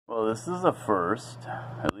So this is a first,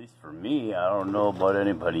 at least for me. I don't know about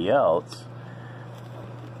anybody else.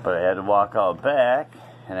 But I had to walk out back,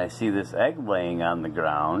 and I see this egg laying on the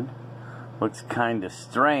ground. Looks kind of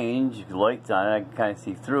strange. Lights on it, I can kind of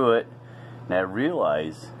see through it. And I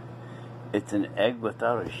realize it's an egg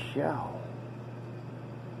without a shell.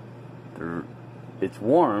 It's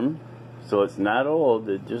warm, so it's not old.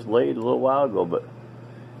 It just laid a little while ago, but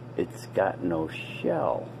it's got no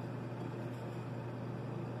shell.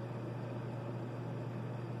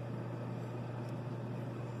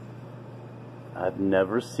 I've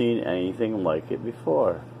never seen anything like it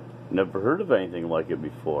before. Never heard of anything like it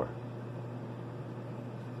before.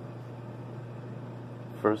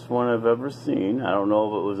 First one I've ever seen. I don't know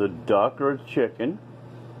if it was a duck or a chicken.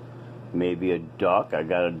 Maybe a duck. I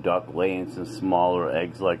got a duck laying some smaller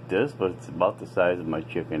eggs like this, but it's about the size of my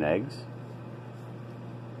chicken eggs.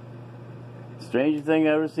 Strangest thing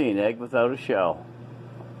I've ever seen. Egg without a shell.